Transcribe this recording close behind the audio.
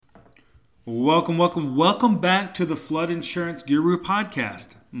Welcome back to the Flood Insurance Guru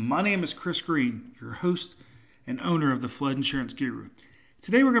podcast. My name is Chris Green, your host and owner of the Flood Insurance Guru.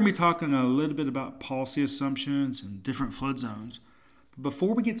 Today we're going to be talking a little bit about policy assumptions and different flood zones. But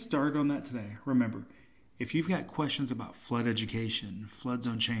before we get started on that today, remember, if you've got questions about flood education, flood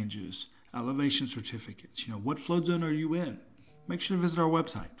zone changes, elevation certificates, what flood zone are you in? Make sure to visit our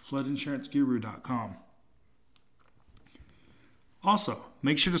website, floodinsuranceguru.com. Also,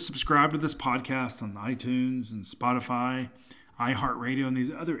 make sure to subscribe to this podcast on iTunes and Spotify, iHeartRadio, and these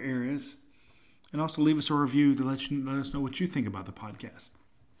other areas. And also leave us a review to let us know what you think about the podcast.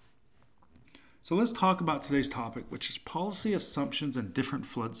 So let's talk about today's topic, which is policy assumptions and different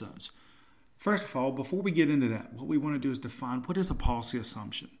flood zones. First of all, before we get into that, what we want to do is define what is a policy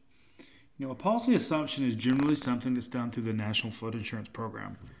assumption. A policy assumption is generally something that's done through the National Flood Insurance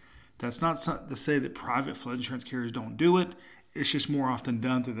Program. That's not to say that private flood insurance carriers don't do it. It's just more often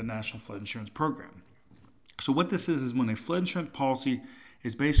done through the National Flood Insurance Program. So what this is when a flood insurance policy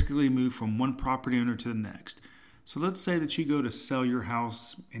is basically moved from one property owner to the next. So let's say that you go to sell your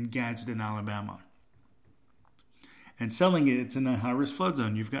house in Gadsden, Alabama. And selling it, it's in a high-risk flood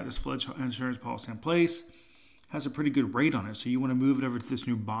zone. You've got this flood insurance policy in place, has a pretty good rate on it, so you want to move it over to this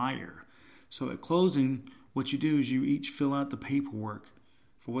new buyer. So at closing, what you do is you each fill out the paperwork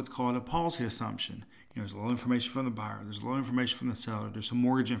for what's called a policy assumption. There's a little information from the buyer, there's a little information from the seller, there's some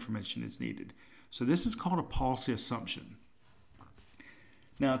mortgage information that's needed. So this is called a policy assumption.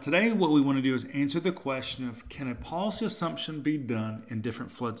 Now today what we want to do is answer the question of, can a policy assumption be done in different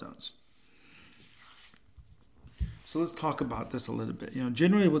flood zones? So let's talk about this a little bit.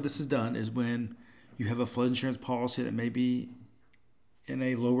 Generally what this is done is when you have a flood insurance policy that may be in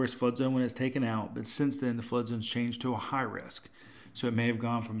a low risk flood zone when it's taken out, but since then the flood zone's changed to a high risk. So it may have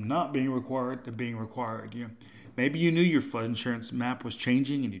gone from not being required to being required. Maybe you knew your flood insurance map was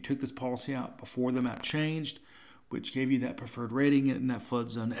changing and you took this policy out before the map changed, which gave you that preferred rating in that flood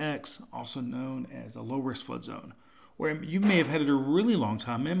zone X, also known as a low risk flood zone. Or you may have had it a really long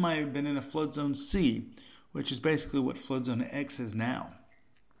time. It might have been in a flood zone C, which is basically what flood zone X is now.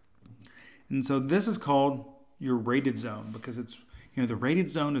 And so this is called your rated zone because it's, the rated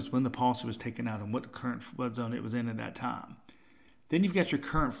zone is when the policy was taken out and what current flood zone it was in at that time. Then you've got your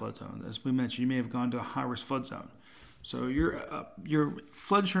current flood zone. As we mentioned, you may have gone to a high-risk flood zone. So your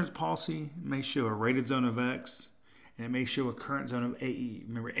flood insurance policy may show a rated zone of X, and it may show a current zone of AE.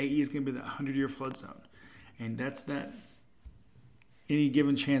 Remember, AE is going to be that 100-year flood zone. And that's that any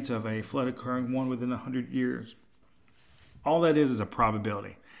given chance of a flood occurring one within 100 years. All that is a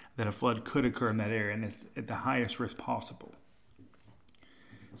probability that a flood could occur in that area, and it's at the highest risk possible.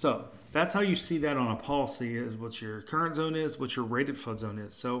 So that's how you see that on a policy is what your current zone is, what your rated flood zone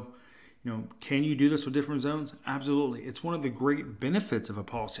is. So, can you do this with different zones? Absolutely. It's one of the great benefits of a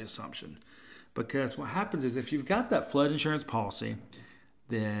policy assumption because what happens is if you've got that flood insurance policy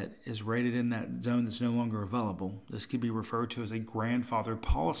that is rated in that zone that's no longer available, this could be referred to as a grandfathered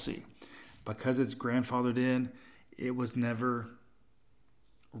policy. Because it's grandfathered in, it was never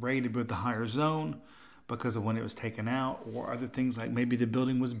rated with the higher zone because of when it was taken out, or other things like maybe the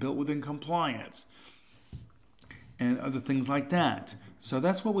building was built within compliance and other things like that. So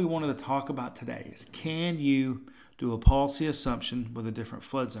that's what we wanted to talk about today is, can you do a policy assumption with a different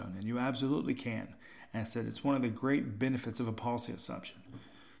flood zone? And you absolutely can. And I said it's one of the great benefits of a policy assumption.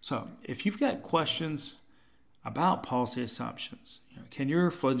 So if you've got questions about policy assumptions, can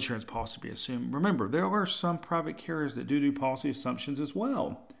your flood insurance policy be assumed? Remember, there are some private carriers that do policy assumptions as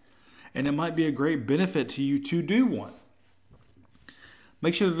well. And it might be a great benefit to you to do one.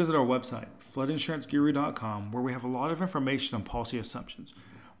 Make sure to visit our website, floodinsuranceguru.com, where we have a lot of information on policy assumptions.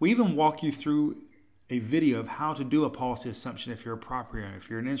 We even walk you through a video of how to do a policy assumption if you're a property owner, if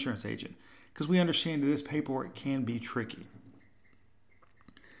you're an insurance agent, because we understand that this paperwork can be tricky.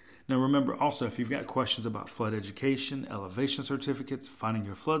 Now remember also, if you've got questions about flood education, elevation certificates, finding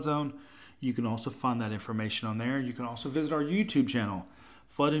your flood zone, you can also find that information on there. You can also visit our YouTube channel,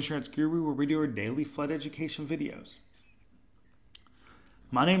 Flood Insurance Guru, where we do our daily flood education videos.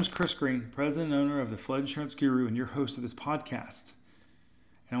 My name is Chris Green, president and owner of the Flood Insurance Guru and your host of this podcast.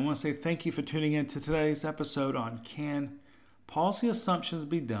 And I want to say thank you for tuning in to today's episode on, can policy assumptions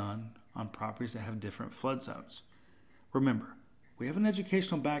be done on properties that have different flood zones? Remember, we have an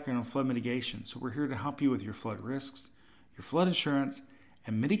educational background on flood mitigation, so we're here to help you with your flood risks, your flood insurance,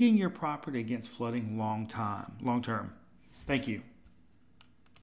 and mitigating your property against flooding long term. Thank you.